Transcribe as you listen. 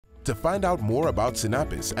To find out more about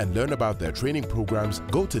Sinapis and learn about their training programs,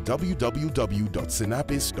 go to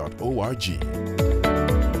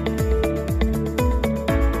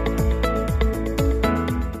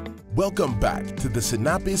www.sinapis.org. Welcome back to the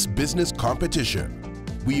Sinapis Business Competition.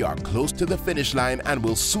 We are close to the finish line and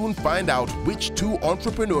will soon find out which two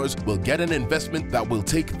entrepreneurs will get an investment that will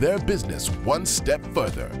take their business one step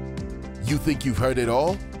further. You think you've heard it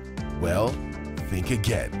all? Well, think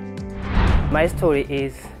again. My story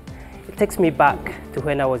it takes me back to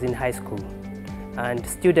when I was in high school and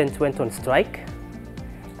students went on strike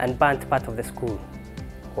and banned part of the school.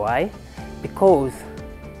 Why? Because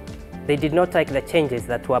they did not like the changes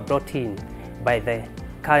that were brought in by the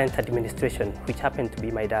current administration, which happened to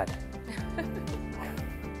be my dad.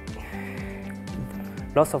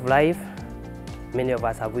 Loss of life, many of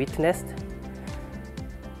us have witnessed,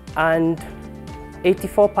 and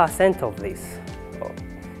 84% of these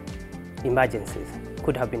emergencies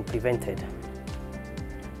could have been prevented.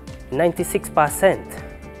 96%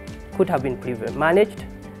 could have been managed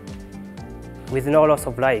with no loss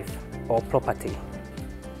of life or property.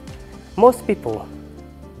 Most people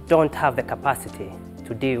don't have the capacity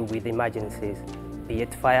to deal with emergencies, be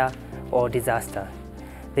it fire or disaster.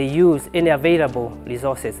 They use any available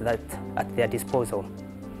resources that at their disposal.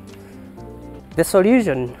 The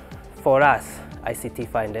solution for us, ICT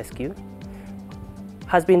Fire and Rescue,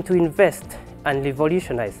 has been to invest and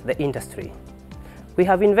revolutionize the industry. We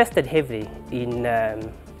have invested heavily in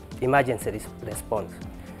emergency response.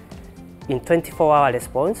 In 24-hour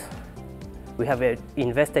response, we have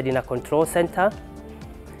invested in a control center,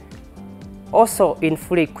 also in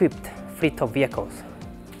fully equipped fleet of vehicles,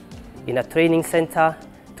 in a training center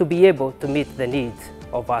to be able to meet the needs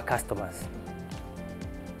of our customers.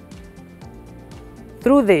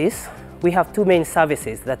 Through this, we have two main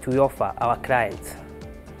services that we offer our clients.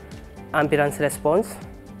 Ambulance response,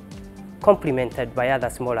 complemented by other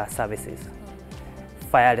smaller services.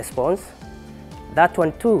 Fire response, that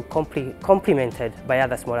one too complemented by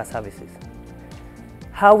other smaller services.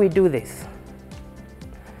 How we do this?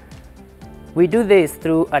 We do this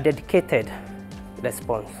through a dedicated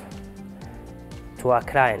response to our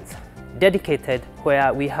clients. Dedicated,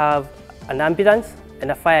 where we have an ambulance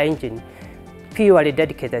and a fire engine purely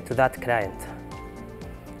dedicated to that client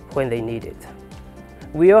when they need it.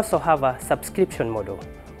 We also have a subscription model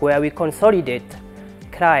where we consolidate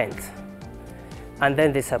clients and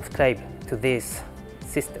then they subscribe to this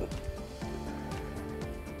system.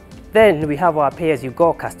 Then we have our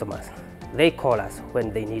pay-as-you-go customers. They call us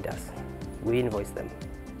when they need us. We invoice them.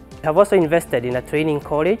 We have also invested in a training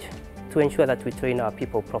college to ensure that we train our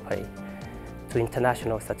people properly to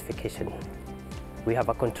international certification. We have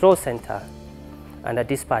a control center and a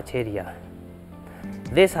dispatch area.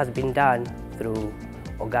 This has been done through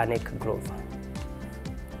organic growth.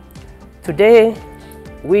 Today,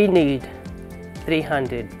 we need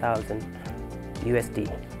 300,000 USD.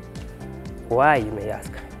 Why, you may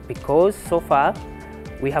ask? Because so far,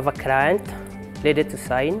 we have a client ready to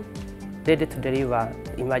sign, ready to deliver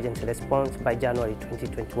emergency response by January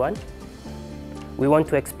 2021. We want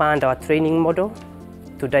to expand our training model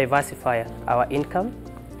to diversify our income,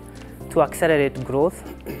 to accelerate growth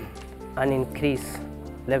and increase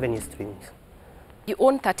revenue streams. You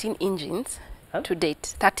own 13 engines to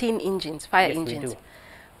date, 13 engines, fire yes, engines. We do.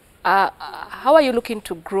 How are you looking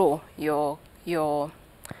to grow your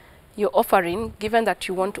offering, given that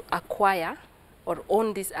you want to acquire or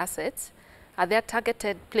own these assets? Are there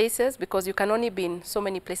targeted places? Because you can only be in so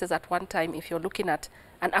many places at one time if you're looking at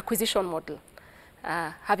an acquisition model.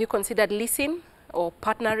 Have you considered leasing or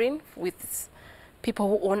partnering with people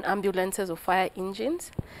who own ambulances or fire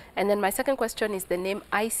engines? And then my second question is the name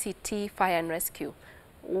ICT Fire and Rescue.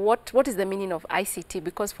 What is the meaning of ICT?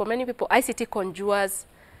 Because for many people, ICT conjures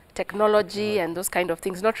technology and those kind of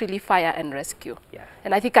things, not really fire and rescue. Yeah.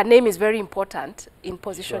 And I think a name is very important in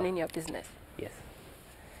positioning your business. Yes.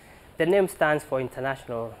 The name stands for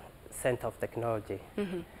International Center of Technology,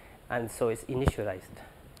 and so it's initialized.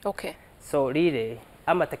 Okay. So really,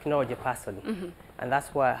 I'm a technology person, and that's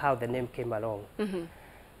how the name came along.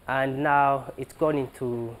 And now it's gone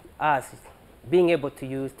into us being able to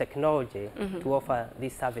use technology to offer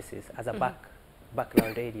these services as a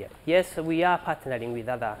background area. Yes, we are partnering with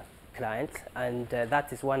other clients, and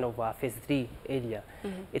that is one of our phase 3 area.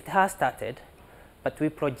 It has started, but we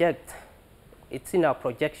project, it's in our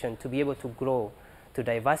projection to be able to grow, to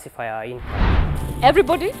diversify our income.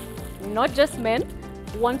 Everybody, not just men,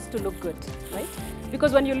 wants to look good, right?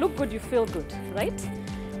 Because when you look good, you feel good, right?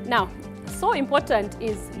 Now, so important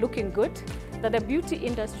is looking good that the beauty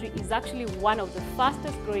industry is actually one of the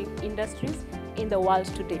fastest growing industries in the world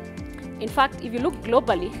today. In fact, if you look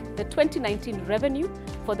globally, the 2019 revenue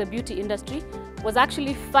for the beauty industry was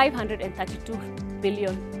actually $532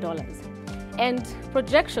 billion. And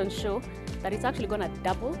projections show that it's actually going to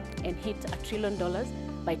double and hit $1 trillion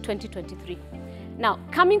by 2023. Now,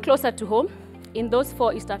 coming closer to home, in those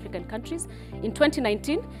 4 East African countries, in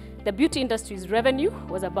 2019, the beauty industry's revenue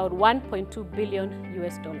was about $1.2 billion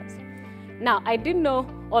US. Now, I didn't know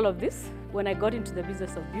all of this when I got into the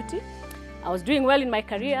business of beauty. I was doing well in my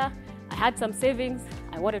career, I had some savings,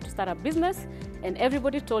 I wanted to start a business, and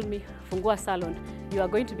everybody told me, Fungua Salon, you are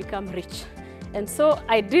going to become rich. And so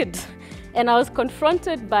I did, and I was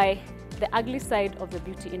confronted by the ugly side of the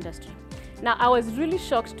beauty industry. Now, I was really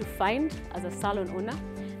shocked to find, as a salon owner,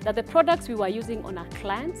 that the products we were using on our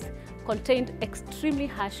clients contained extremely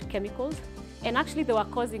harsh chemicals, and actually they were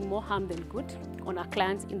causing more harm than good on our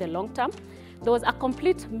clients in the long term. There was a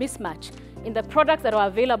complete mismatch in the products that were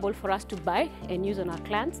available for us to buy and use on our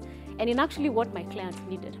clients, and in actually what my clients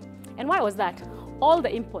needed. And why was that? All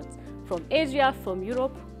the imports from Asia, from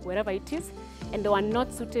Europe, wherever it is, and they were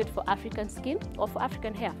not suited for African skin or for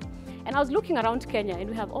African hair. And I was looking around Kenya, and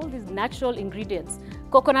we have all these natural ingredients,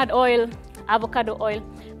 coconut oil, avocado oil,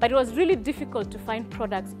 but it was really difficult to find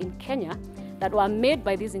products in Kenya that were made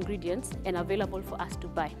by these ingredients and available for us to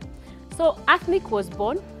buy. So Ethnic was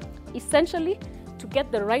born essentially to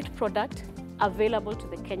get the right product available to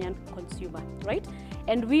the Kenyan consumer, right?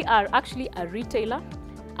 And we are actually a retailer,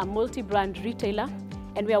 a multi-brand retailer,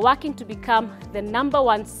 and we are working to become the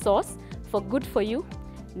 #1 source for good for you,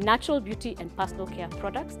 natural beauty and personal care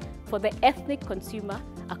products for the ethnic consumer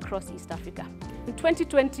across East Africa. In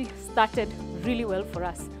 2020 started really well for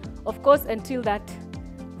us. Of course, until that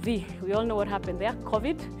we all know what happened there,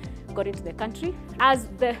 COVID got into the country. As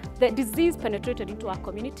the disease penetrated into our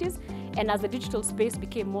communities and as the digital space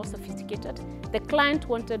became more sophisticated, the client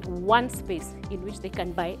wanted one space in which they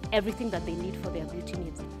can buy everything that they need for their beauty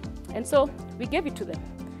needs. And so we gave it to them.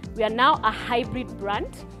 We are now a hybrid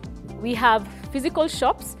brand. We have physical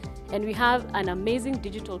shops and we have an amazing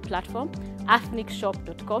digital platform,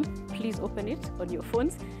 ethnicshop.com. Please open it on your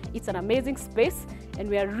phones. It's an amazing space, and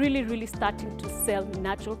we are really starting to sell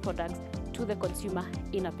natural products to the consumer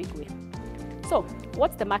in a big way. So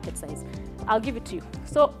what's the market size? I'll give it to you.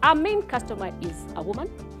 So our main customer is a woman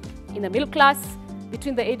in the middle class,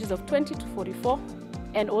 between the ages of 20 to 44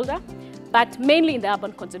 and older, but mainly in the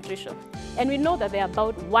urban concentration. And we know that there are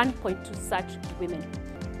about 1.2 such women.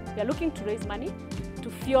 We are looking to raise money to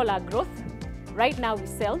fuel our growth. Right now we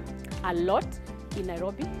sell a lot in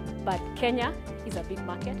Nairobi, but Kenya is a big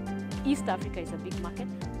market. East Africa is a big market.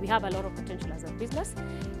 We have a lot of potential as a business.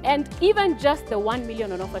 And even just the 1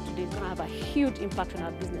 million on offer today is going to have a huge impact on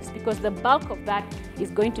our business, because the bulk of that is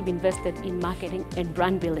going to be invested in marketing and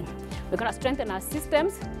brand building. We're going to strengthen our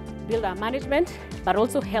systems, build our management, but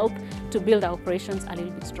also help to build our operations a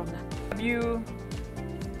little bit stronger. Have you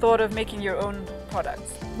thought of making your own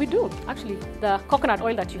products? We do, actually, the coconut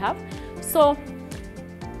oil that you have. So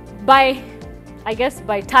by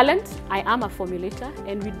talent, I am a formulator,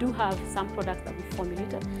 and we do have some products that we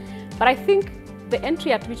formulated. But I think the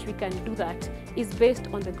entry at which we can do that is based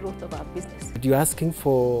on the growth of our business. You're asking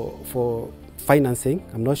for financing.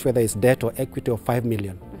 I'm not sure whether it's debt or equity of 5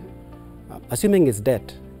 million. Assuming it's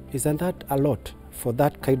debt, isn't that a lot for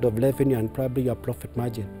that kind of revenue and probably your profit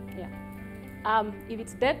margin? Yeah. If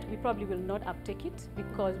it's debt, we probably will not uptake it,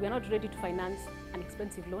 because we're not ready to finance an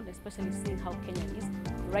expensive loan, especially seeing how Kenya is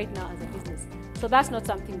right now as a business. So that's not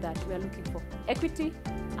something that we're looking for. Equity,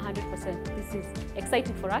 100%. This is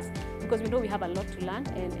exciting for us because we know we have a lot to learn,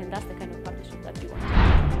 and that's the kind of partnership that we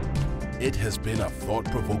want. It has been a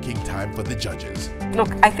thought-provoking time for the judges. Look,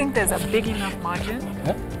 I think there's a big enough margin.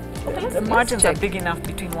 Okay, the margins are big enough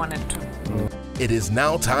between 1 and 2. It is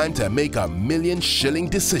now time to make a million-shilling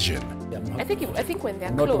decision. I think when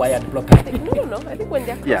they're Not close. wired blocker. I think when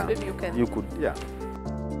they're close, maybe you can. You could, yeah.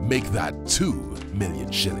 Make that 2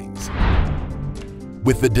 million shillings.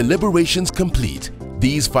 With the deliberations complete,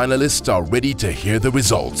 these finalists are ready to hear the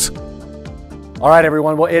results. All right,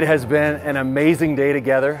 everyone. Well, it has been an amazing day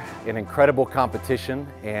together, an incredible competition,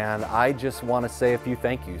 and I just want to say a few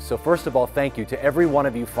thank yous. So first of all, thank you to every one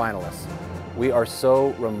of you finalists. We are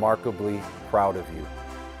so remarkably proud of you.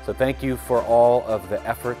 So thank you for all of the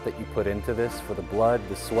effort that you put into this, for the blood,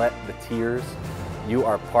 the sweat, the tears. You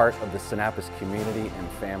are part of the Sinapis community and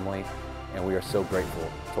family, and we are so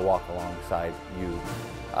grateful to walk alongside you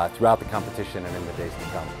throughout the competition and in the days to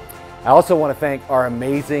come. I also want to thank our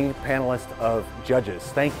amazing panelist of judges.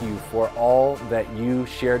 Thank you for all that you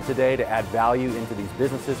shared today to add value into these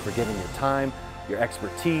businesses, for giving your time, your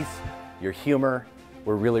expertise, your humor.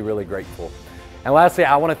 We're really, really grateful. And lastly,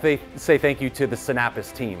 I want to say thank you to the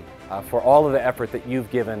Sinapis team. for all of the effort that you've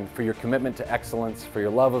given, for your commitment to excellence, for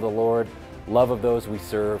your love of the Lord, love of those we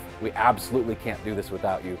serve. We absolutely can't do this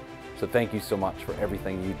without you. So thank you so much for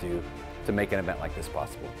everything you do to make an event like this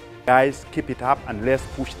possible. Guys, keep it up and let's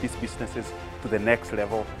push these businesses to the next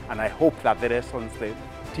level. And I hope that the lessons, the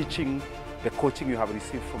teaching, the coaching you have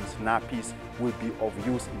received from Sinapis will be of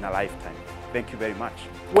use in a lifetime. Thank you very much.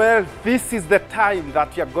 Well, this is the time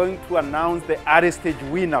that we are going to announce the RA stage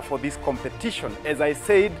winner for this competition. As I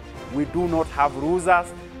said, we do not have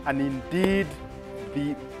losers, and indeed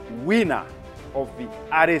the winner of the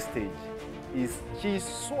RA stage is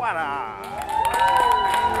Chiswara.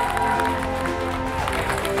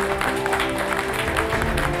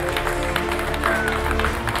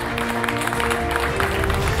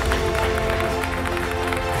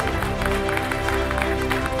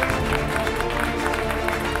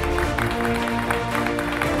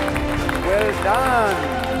 Well done.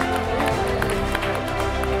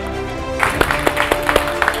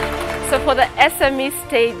 So for the SME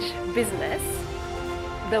stage business,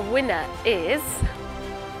 the winner is,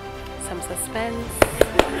 some suspense,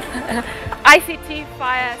 ICT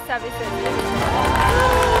Fire Services Limited.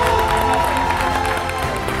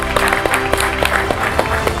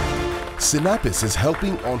 Sinapis is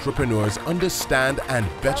helping entrepreneurs understand and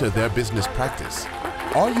better their business practice.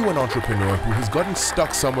 Are you an entrepreneur who has gotten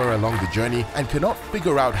stuck somewhere along the journey and cannot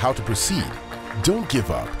figure out how to proceed? Don't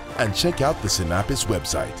give up and check out the Sinapis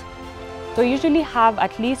website. So we usually have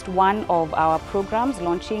at least one of our programs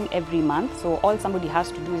launching every month. So all somebody has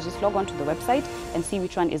to do is just log on to the website and see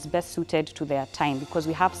which one is best suited to their time, because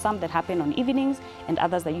we have some that happen on evenings and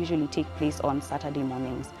others that usually take place on Saturday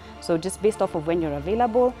mornings. So just based off of when you're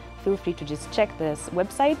available, feel free to just check this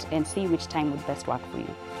website and see which time would best work for you.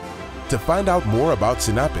 To find out more about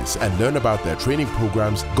Sinapis and learn about their training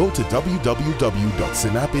programs, go to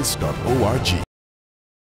www.sinapis.org.